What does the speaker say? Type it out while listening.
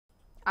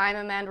I'm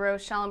Amanda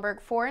Rose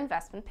Schellenberg for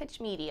Investment Pitch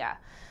Media.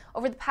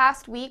 Over the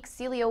past week,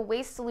 Cielo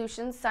Waste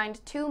Solutions signed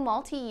 2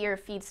 multi-year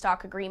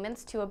feedstock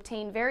agreements to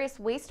obtain various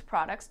waste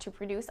products to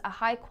produce a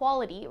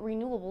high-quality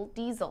renewable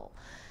diesel.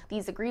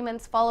 These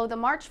agreements follow the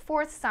March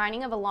 4th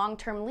signing of a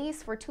long-term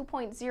lease for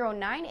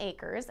 2.09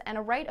 acres and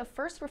a right of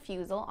first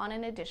refusal on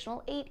an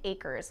additional 8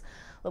 acres,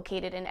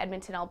 located in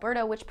Edmonton,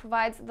 Alberta, which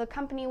provides the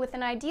company with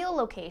an ideal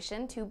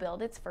location to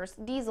build its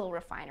first diesel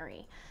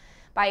refinery.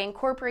 By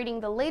incorporating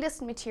the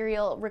latest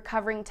material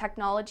recovering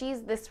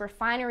technologies, this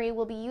refinery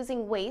will be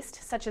using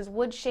waste such as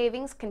wood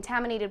shavings,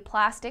 contaminated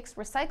plastics,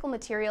 recycled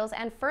materials,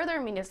 and further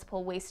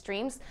municipal waste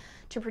streams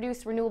to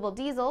produce renewable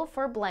diesel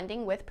for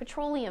blending with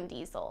petroleum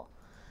diesel.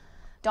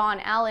 Don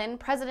Allen,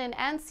 President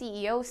and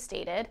CEO,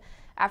 stated,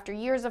 "After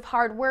years of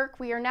hard work,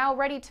 we are now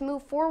ready to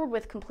move forward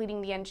with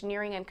completing the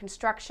engineering and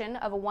construction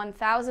of a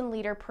 1,000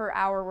 liter per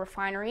hour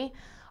refinery.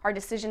 Our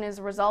decision is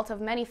a result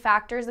of many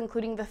factors,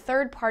 including the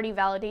third-party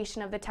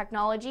validation of the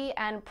technology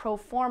and pro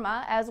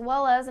forma, as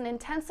well as an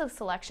intensive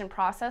selection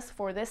process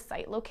for this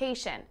site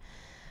location."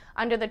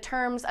 Under the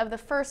terms of the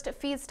first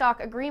feedstock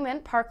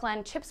agreement,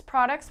 Parkland Chips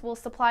Products will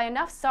supply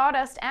enough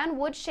sawdust and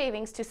wood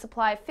shavings to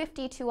supply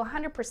 50 to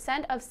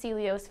 100% of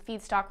Cielo's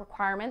feedstock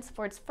requirements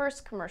for its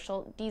first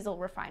commercial diesel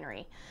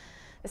refinery.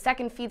 The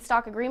second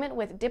feedstock agreement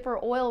with Dipper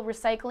Oil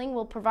Recycling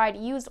will provide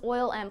used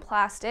oil and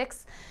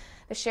plastics.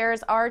 The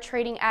shares are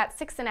trading at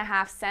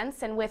 6.5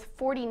 cents, and with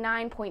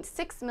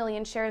 49.6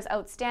 million shares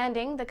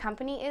outstanding, the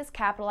company is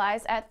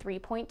capitalized at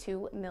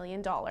 $3.2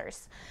 million.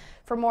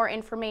 For more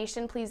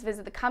information, please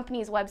visit the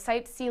company's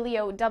website,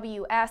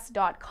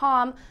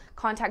 cielows.com.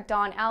 Contact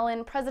Don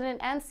Allen,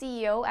 President and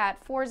CEO,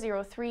 at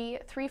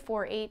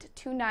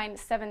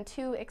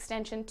 403-348-2972,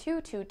 extension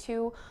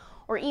 222,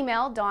 or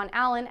email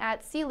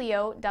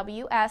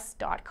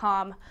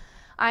donallen@cielows.com.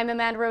 I'm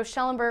Amanda Rose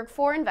Schellenberg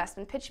for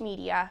Investment Pitch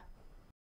Media.